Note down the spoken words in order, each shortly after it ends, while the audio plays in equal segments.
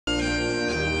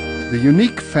The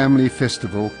unique family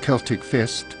festival, Celtic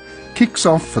Fest, kicks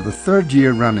off for the third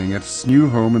year running at its new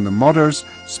home in the Modders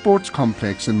Sports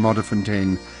Complex in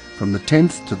Modderfontein from the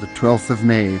 10th to the 12th of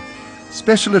May.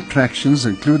 Special attractions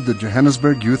include the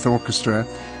Johannesburg Youth Orchestra,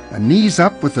 a Knees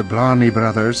Up with the Blarney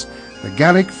Brothers, the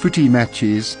Gaelic footy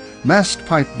matches, massed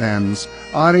pipe bands,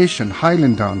 Irish and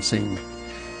Highland dancing.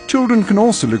 Children can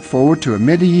also look forward to a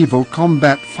medieval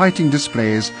combat fighting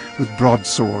displays with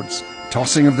broadswords,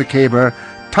 tossing of the caber,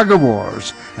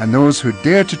 tug-of-wars, and those who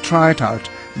dare to try it out,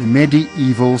 the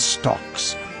medieval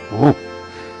stocks. Oh!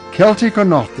 Celtic or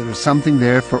not, there is something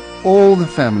there for all the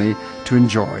family to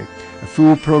enjoy. A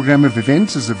full programme of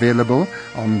events is available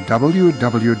on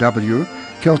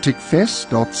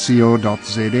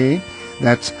www.celticfest.co.za.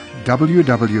 That's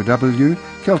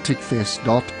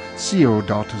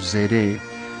www.celticfest.co.za.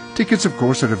 Tickets, of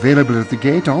course, are available at the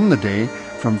gate on the day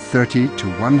from 30 to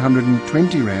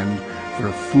 120 Rand for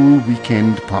a full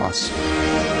weekend pass.